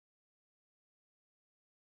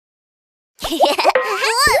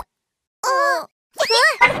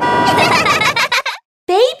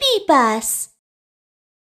Baby bus.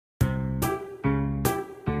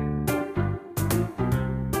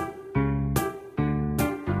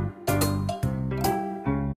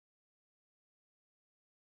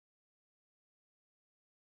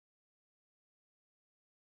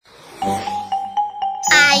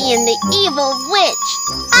 I am the evil witch.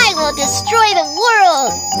 I will destroy the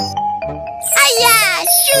world. Hiya!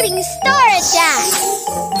 Shooting star attack!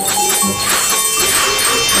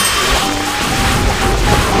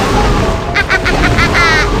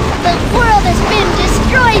 The world has been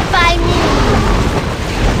destroyed by me!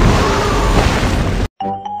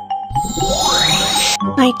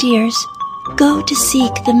 My dears, go to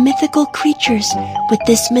seek the mythical creatures with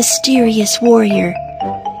this mysterious warrior.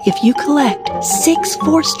 If you collect 6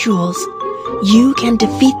 force jewels, you can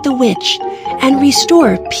defeat the witch and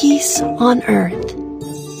restore peace on Earth.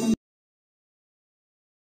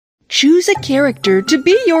 Choose a character to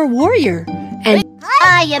be your warrior, and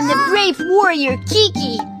I am the brave warrior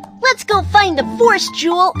Kiki. Let's go find the force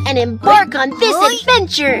jewel and embark on this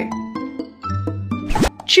adventure.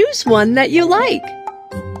 choose one that you like.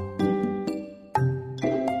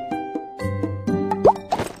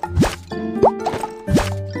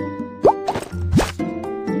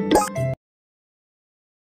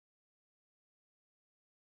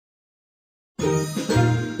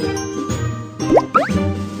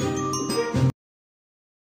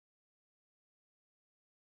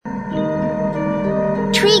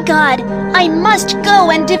 Tree God, I must go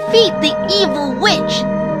and defeat the evil witch.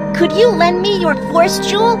 Could you lend me your force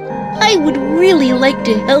jewel? I would really like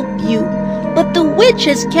to help you, but the witch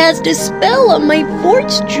has cast a spell on my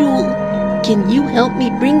force jewel. Can you help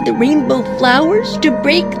me bring the rainbow flowers to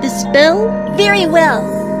break the spell? Very well.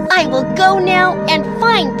 I will go now and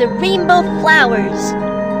find the rainbow flowers.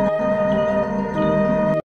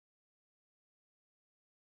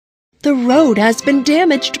 The road has been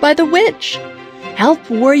damaged by the witch.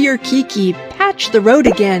 Help Warrior Kiki patch the road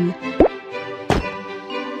again.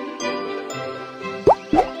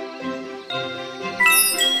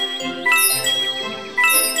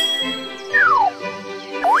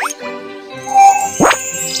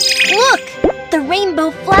 Look! The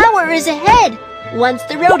rainbow flower is ahead. Once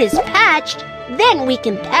the road is patched, then we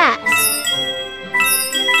can pass.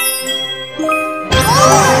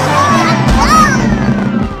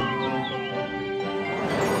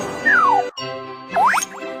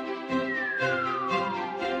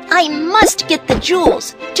 I must get the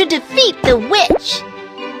jewels to defeat the witch.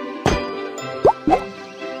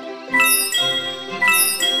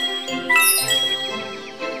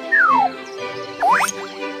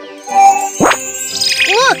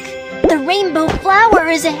 Look! The rainbow flower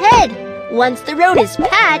is ahead. Once the road is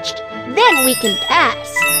patched, then we can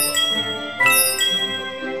pass.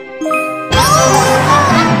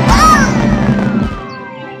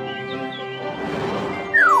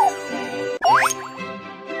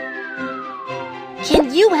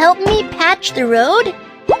 Can you help me patch the road?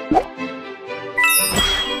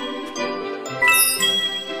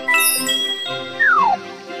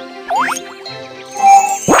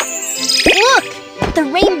 Look! The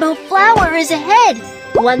rainbow flower is ahead.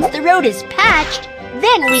 Once the road is patched,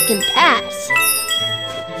 then we can pass.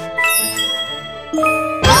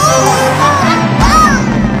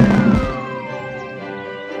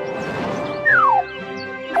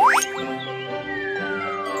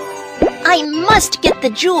 I must get the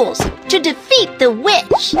jewels to defeat the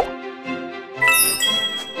witch.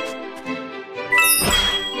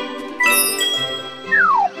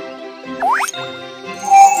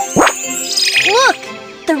 Look!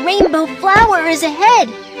 The rainbow flower is ahead.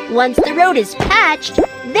 Once the road is patched,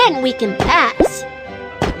 then we can pass.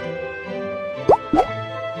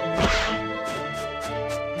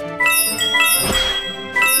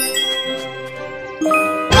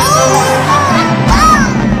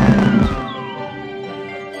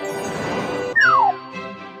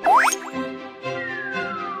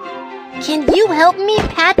 Can you help me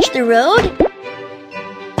patch the road?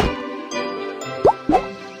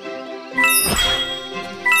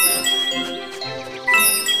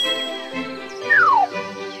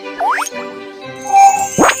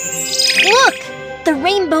 Look! The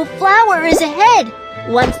rainbow flower is ahead.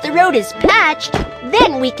 Once the road is patched,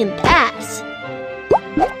 then we can pass.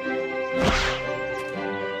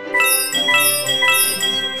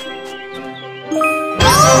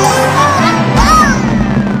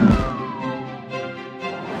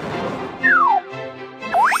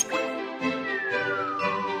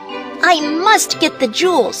 I must get the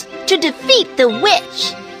jewels to defeat the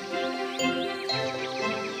witch.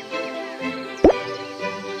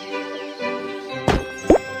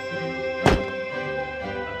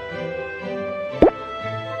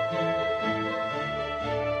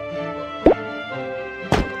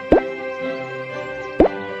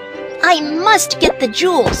 I must get the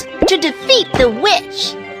jewels to defeat the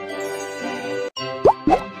witch.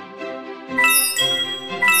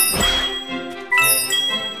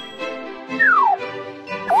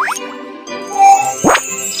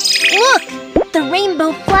 Look! The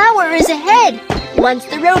rainbow flower is ahead. Once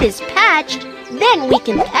the road is patched, then we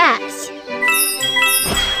can pass.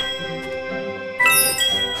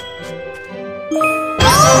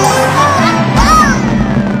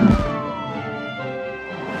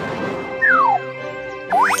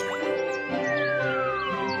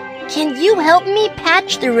 Can you help me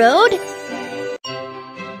patch the road?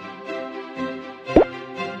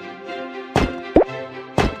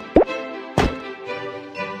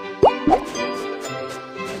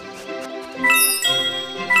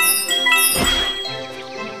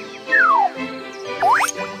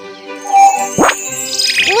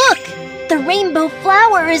 Look! The rainbow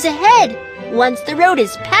flower is ahead. Once the road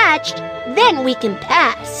is patched, then we can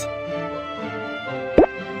pass.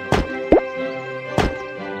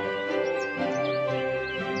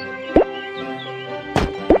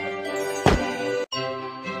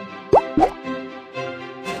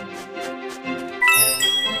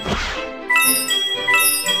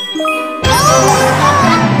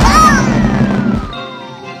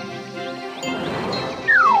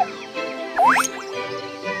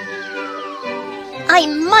 I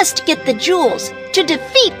must get the jewels to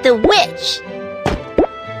defeat the witch.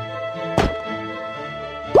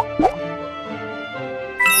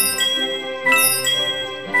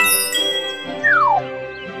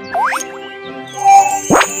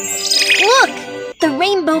 Look! The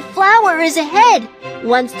rainbow flower is ahead.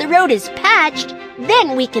 Once the road is patched,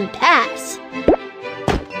 then we can pass.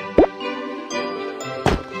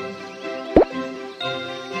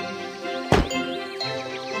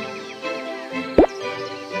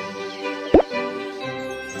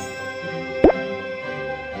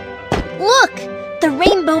 Look! The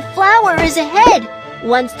rainbow flower is ahead.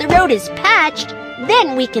 Once the road is patched,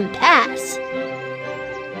 then we can pass.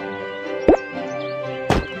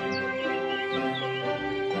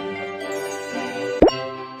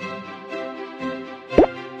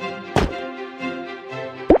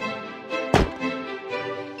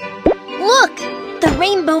 Look! The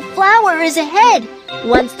rainbow flower is ahead.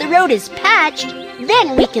 Once the road is patched,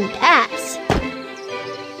 then we can pass.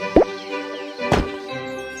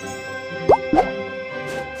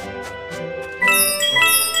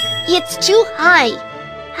 It's too high.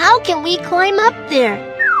 How can we climb up there?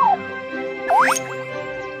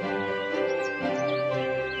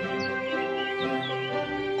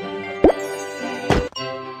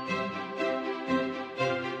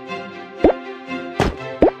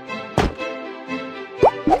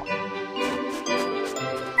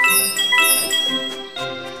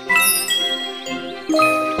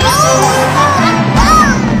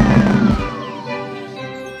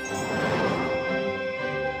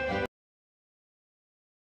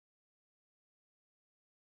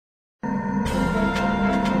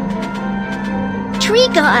 Tree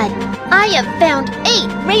God, I have found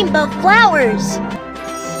 8 rainbow flowers.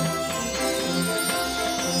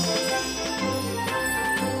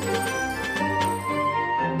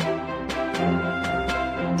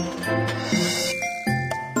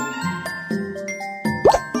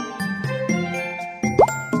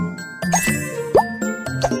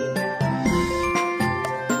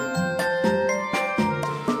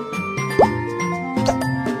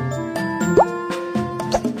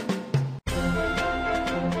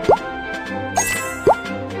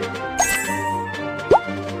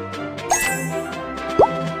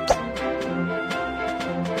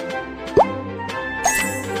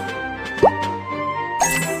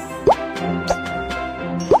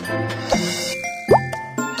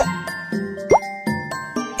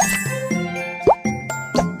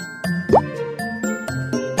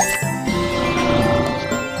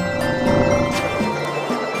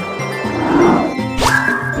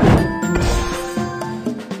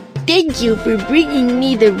 Thank you for bringing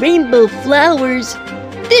me the rainbow flowers.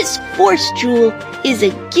 This force jewel is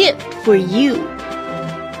a gift for you.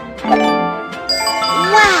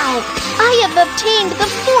 Wow! I have obtained the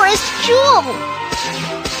forest jewel!